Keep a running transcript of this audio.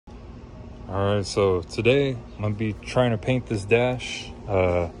Alright, so today I'm gonna be trying to paint this dash.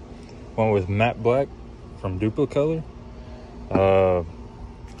 Went with matte black from Duplicolor. I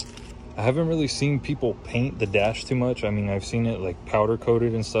haven't really seen people paint the dash too much. I mean, I've seen it like powder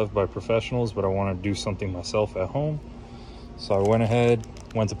coated and stuff by professionals, but I want to do something myself at home. So I went ahead,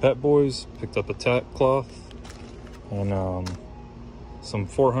 went to Pet Boys, picked up a tack cloth and some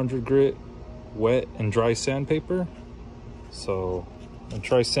 400 grit wet and dry sandpaper. So I'm gonna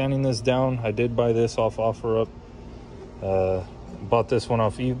try sanding this down. I did buy this off OfferUp. Bought this one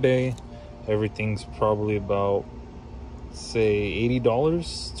off eBay. Everything's probably about, say,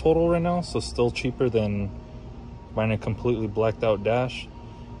 $80 total right now, so still cheaper than buying a completely blacked out dash.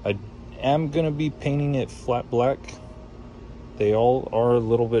 I am gonna be painting it flat black. They all are a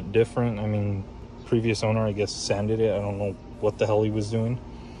little bit different. I mean, previous owner, I guess, sanded it. I don't know what the hell he was doing,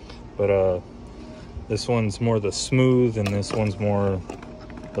 but this one's more the smooth and this one's more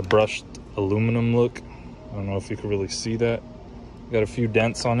the brushed aluminum look. I don't know if you can really see that. Got a few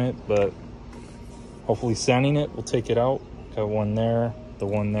dents on it, but hopefully sanding it will take it out. Got one there, the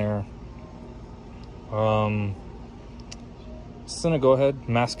one there. Just gonna go ahead,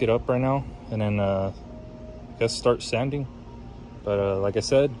 mask it up right now, and then I guess start sanding. But like I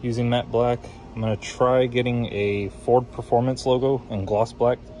said, using matte black, I'm gonna try getting a Ford Performance logo in gloss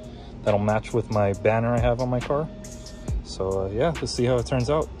black that'll match with my banner I have on my car. So yeah, let's see how it turns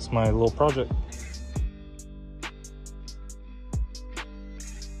out. It's my little project.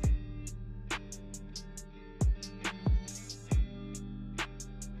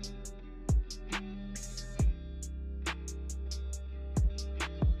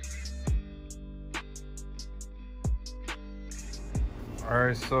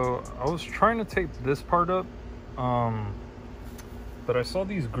 Alright, so I was trying to tape this part up, but I saw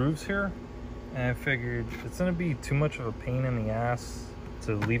these grooves here, and I figured it's going to be too much of a pain in the ass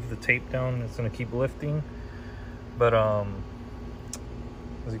to leave the tape down. It's going to keep lifting, but as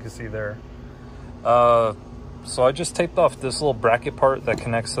you can see there, so I just taped off this little bracket part that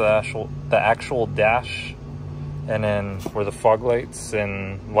connects to the actual dash, and then where the fog lights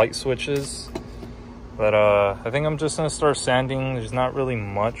and light switches. But I think I'm just gonna start sanding. There's not really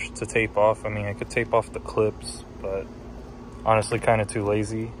much to tape off. I mean, I could tape off the clips, but honestly kind of too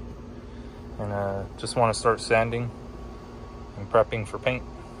lazy. And just want to start sanding and prepping for paint.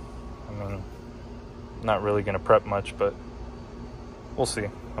 I mean, not really gonna prep much, but we'll see.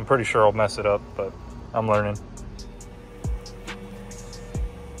 I'm pretty sure I'll mess it up, but I'm learning.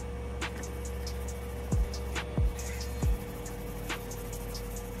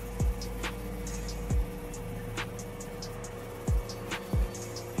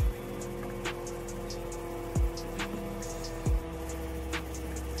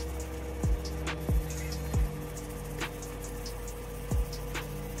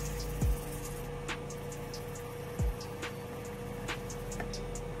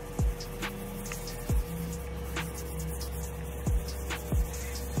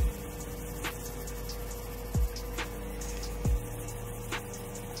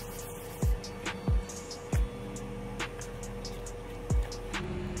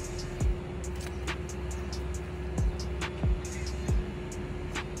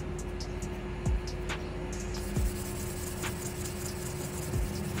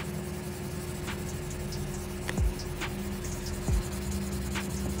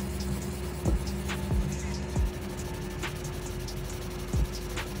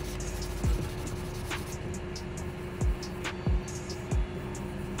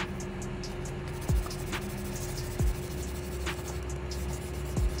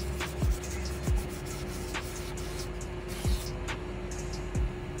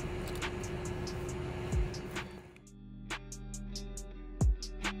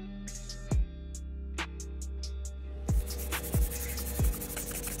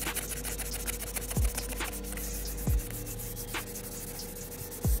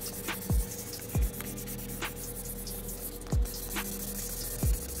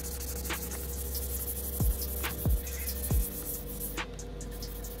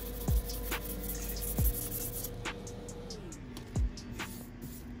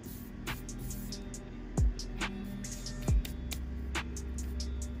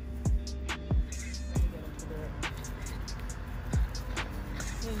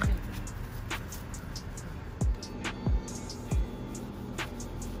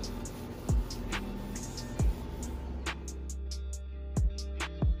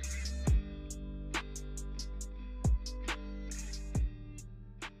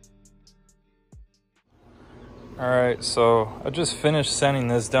 All right, so I just finished sanding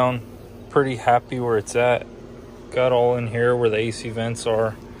this down. Pretty happy where it's at. Got all in here where the AC vents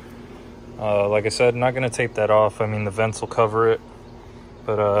are. Like I said, not gonna tape that off. I mean, the vents will cover it,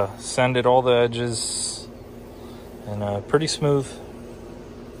 but sanded all the edges, and pretty smooth.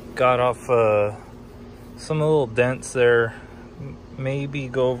 Got off some little dents there. Maybe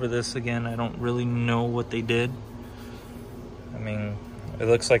go over this again. I don't really know what they did. I mean, it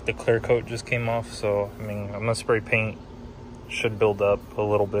looks like the clear coat just came off, so I mean, I'm gonna spray paint. Should build up a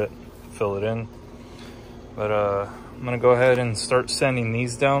little bit, fill it in. But I'm gonna go ahead and start sanding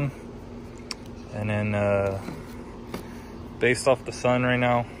these down. And then based off the sun right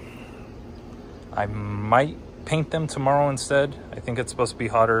now, I might paint them tomorrow instead. I think it's supposed to be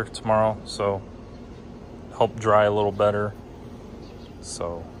hotter tomorrow, so help dry a little better.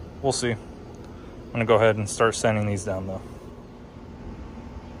 So we'll see. I'm gonna go ahead and start sanding these down though.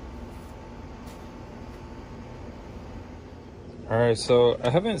 All right, so I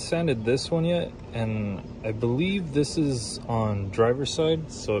haven't sanded this one yet, and I believe this is on driver's side,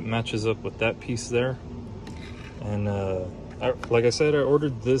 so it matches up with that piece there. And like I said, I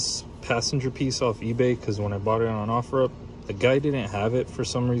ordered this passenger piece off eBay because when I bought it on OfferUp, the guy didn't have it for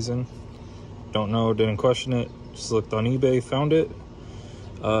some reason. Don't know, didn't question it, just looked on eBay, found it.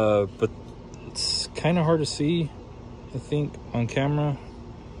 But it's kind of hard to see, I think, on camera.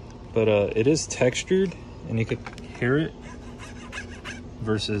 But it is textured, and you could hear it.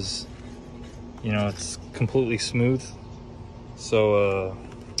 Versus, you know, it's completely smooth. So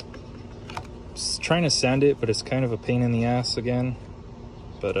just trying to sand it, but it's kind of a pain in the ass again.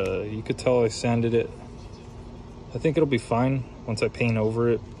 But you could tell I sanded it. I think it'll be fine once I paint over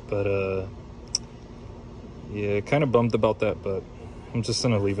it, but yeah, kind of bummed about that, but I'm just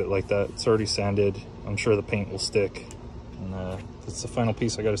gonna leave it like that. It's already sanded. I'm sure the paint will stick, and that's the final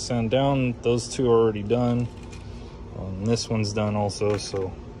piece I gotta sand down. Those two are already done. And this one's done also,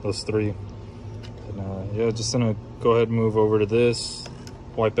 so those three. And yeah, just gonna go ahead and move over to this,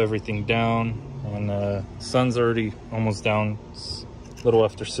 wipe everything down, and sun's already almost down. It's a little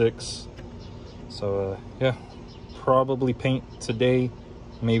after 6. So yeah, probably paint today,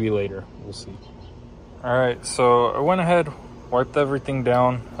 maybe later, we'll see. All right, so I went ahead, wiped everything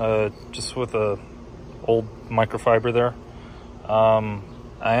down, just with a old microfiber there.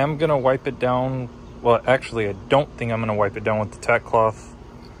 I am gonna wipe it down. Well, actually, I don't think I'm gonna wipe it down with the tack cloth.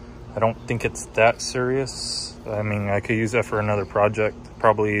 I don't think it's that serious. I mean, I could use that for another project.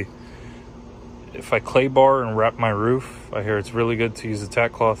 Probably if I clay bar and wrap my roof, I hear it's really good to use the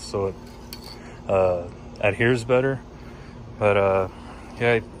tack cloth so it adheres better. But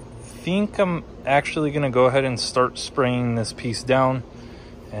yeah, I think I'm actually gonna go ahead and start spraying this piece down,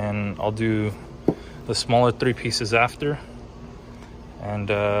 and I'll do the smaller 3 pieces after, and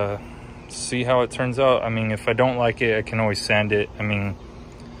see how it turns out. I mean, if I don't like it, I can always sand it. I mean,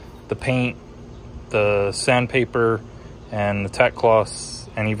 the paint, the sandpaper, and the tack cloths,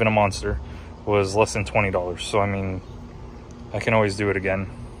 and even a monster was less than $20. So I mean, I can always do it again.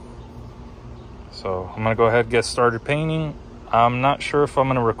 So I'm gonna go ahead and get started painting. I'm not sure if I'm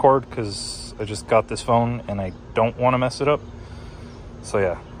gonna record because I just got this phone and I don't want to mess it up. So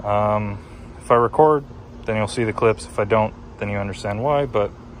yeah, if I record, then you'll see the clips. If I don't, then you understand why.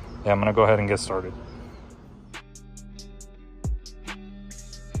 But yeah, I'm gonna go ahead and get started.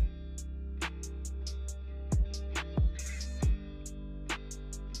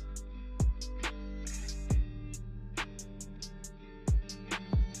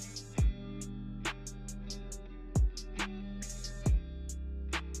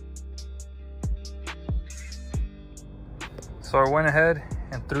 So I went ahead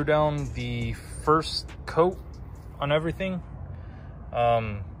and threw down the first coat on everything.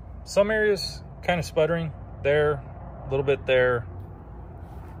 Some areas kind of sputtering there, a little bit there.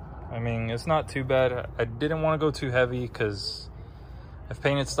 I mean, it's not too bad. I didn't want to go too heavy because I've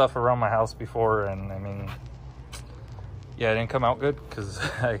painted stuff around my house before, and I mean, yeah, it didn't come out good because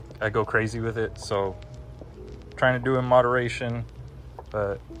I go crazy with it. So trying to do in moderation,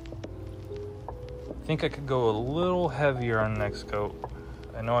 but I think I could go a little heavier on the next coat.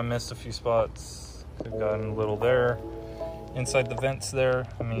 I know I missed a few spots. Could have gotten a little there. Inside the vents there,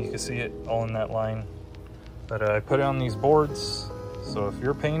 I mean, you can see it all in that line. But I put it on these boards, so if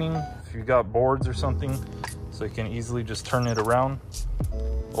you're painting, if you got boards or something, so you can easily just turn it around.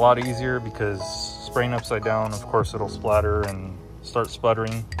 A lot easier because spraying upside down, of course, it'll splatter and start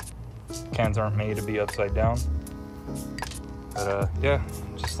sputtering. Cans aren't made to be upside down. But yeah,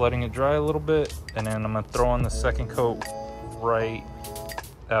 just letting it dry a little bit, and then I'm gonna throw on the second coat right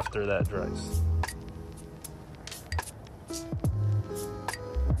after that dries.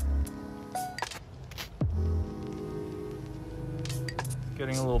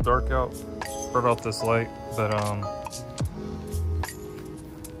 Getting a little dark out. Brought out this light, but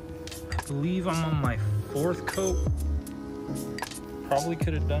believe I'm on my 4th coat. Probably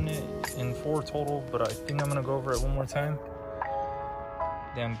could have done it in 4 total, but I think I'm gonna go over it one more time.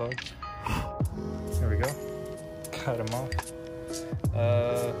 Damn bug. There we go. Cut him off.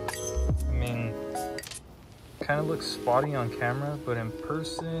 I mean, kind of looks spotty on camera, but in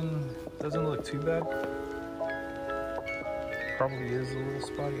person doesn't look too bad. Probably is a little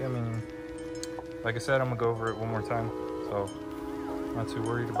spotty. I mean, like I said, I'm gonna go over it one more time, so not too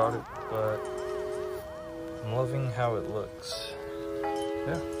worried about it, but I'm loving how it looks.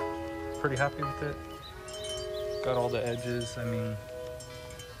 Yeah, pretty happy with it. Got all the edges. I mean,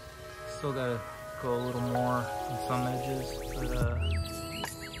 still gotta go a little more on some edges, but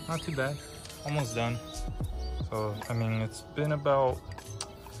not too bad. Almost done. So, I mean, it's been about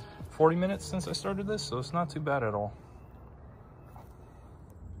 40 minutes since I started this, so it's not too bad at all.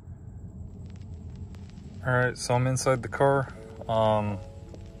 All right, so I'm inside the car. I'm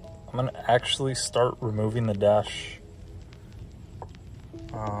gonna actually start removing the dash.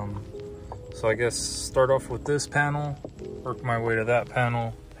 So I guess start off with this panel, work my way to that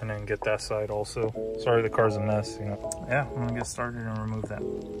panel, and then get that side also. Sorry, the car's a mess, you know. Yeah, I'm gonna get started and remove that.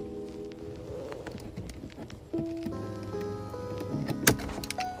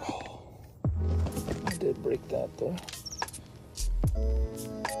 Oh, I did break that though.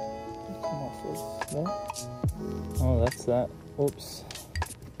 Come off of that. Oh, that's that. Oops.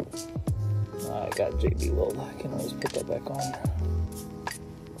 I got JB Weld. I can always put that back on.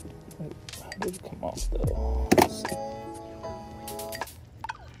 How did it come off though? Let's see.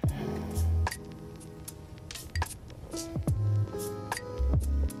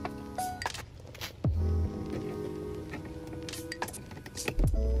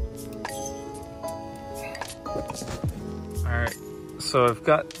 Alright, so I've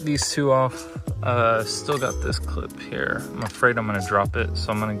got these two off. Still got this clip here. I'm afraid I'm gonna drop it,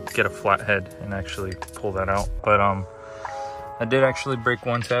 so I'm gonna get a flathead and actually pull that out. But I did actually break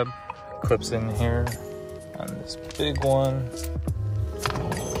one tab. Clips in here on this big one.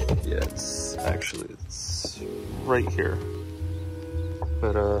 Yeah, it's right here.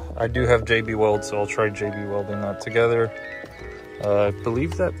 But I do have JB Weld, so I'll try JB welding that together. I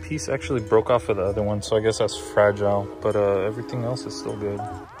believe that piece actually broke off of the other one, so I guess that's fragile, but everything else is still good.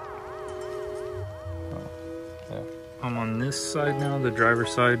 Yeah. I'm on this side now, the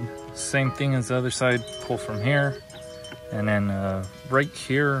driver's side. Same thing as the other side, pull from here. And then right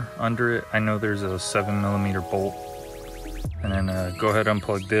here under it, I know there's a 7mm bolt. And then go ahead and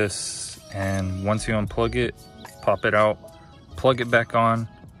unplug this. And once you unplug it, pop it out, plug it back on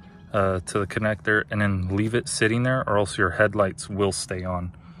to the connector, and then leave it sitting there, or else your headlights will stay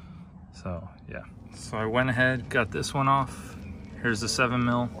on. So yeah. So I went ahead, got this one off. Here's the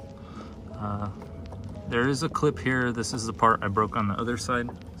 7mm. There is a clip here. This is the part I broke on the other side.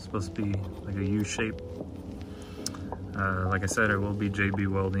 It's supposed to be like a U shape. Like I said, I will be JB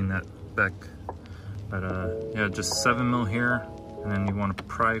welding that back, but yeah, just 7mm here, and then you want to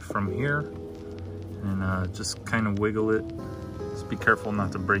pry from here, and just kind of wiggle it. Just be careful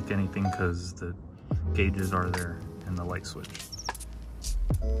not to break anything, because the gauges are there and the light switch.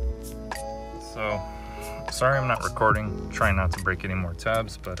 So, sorry I'm not recording, trying not to break any more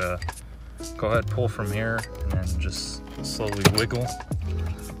tabs, but go ahead, pull from here, and then just slowly wiggle,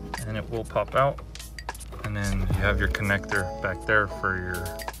 and it will pop out. And then you have your connector back there for your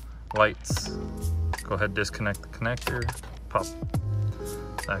lights. Go ahead, disconnect the connector, pop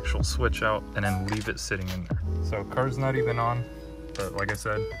the actual switch out, and then leave it sitting in there. So car's not even on, but like I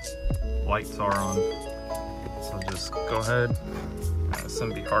said, lights are on. So just go ahead. It's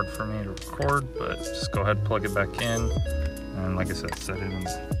gonna be hard for me to record, but just go ahead, plug it back in, and like I said, set it in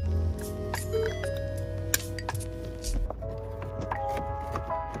there.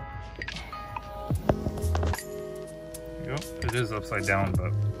 It is upside down,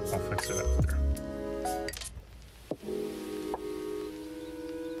 but I'll fix it after.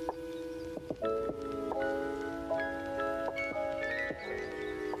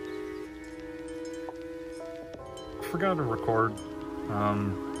 Forgot to record,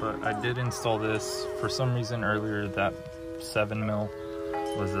 but I did install this. For some reason earlier, that 7mm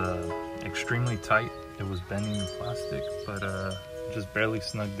was extremely tight. It was bending the plastic, but just barely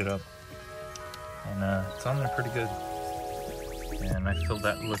snugged it up. And it's on there pretty good. And I feel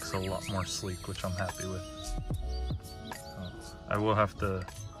that looks a lot more sleek, which I'm happy with. I will have to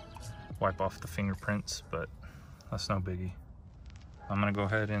wipe off the fingerprints, but that's no biggie. I'm gonna go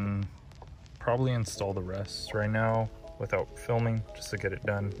ahead and probably install the rest right now without filming, just to get it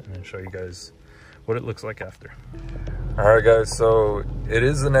done, and then show you guys what it looks like after. All right guys, so it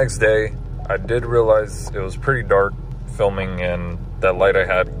is the next day. I did realize it was pretty dark filming, and that light I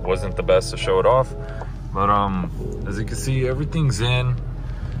had wasn't the best to show it off. But as you can see, everything's in.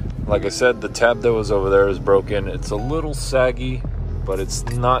 Like I said, the tab that was over there is broken. It's a little saggy, but it's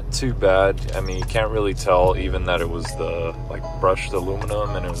not too bad. I mean, you can't really tell even that it was the like brushed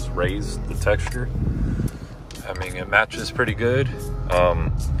aluminum and it was raised, the texture. I mean, it matches pretty good.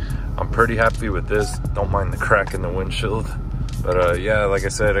 I'm pretty happy with this. Don't mind the crack in the windshield. But yeah, like I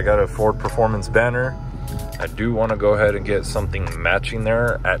said, I got a Ford Performance banner. I do want to go ahead and get something matching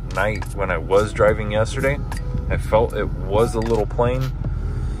there. At night when I was driving yesterday, I felt it was a little plain.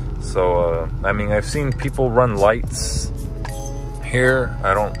 So I mean, I've seen people run lights here.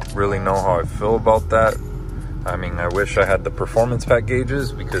 I don't really know how I feel about that. I mean, I wish I had the performance pack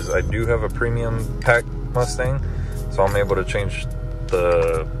gauges, because I do have a premium pack Mustang, so I'm able to change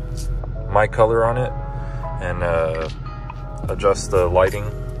my color on it and adjust the lighting,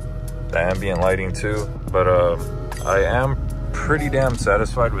 the ambient lighting too. But I am pretty damn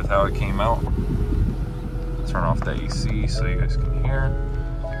satisfied with how it came out. Turn off the AC so you guys can hear.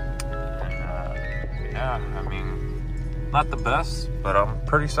 Yeah, I mean, not the best, but I'm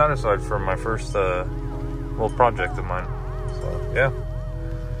pretty satisfied for my first little project of mine. So yeah,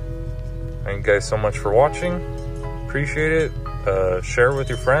 thank you guys so much for watching. Appreciate it. Share with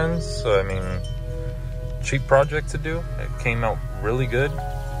your friends. I mean, cheap project to do. It came out really good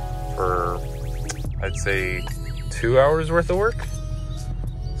for, I'd say, 2 hours worth of work.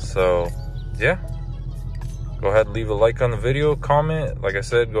 So yeah, go ahead and leave a like on the video, comment. Like I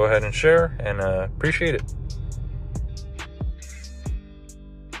said, go ahead and share, and appreciate it.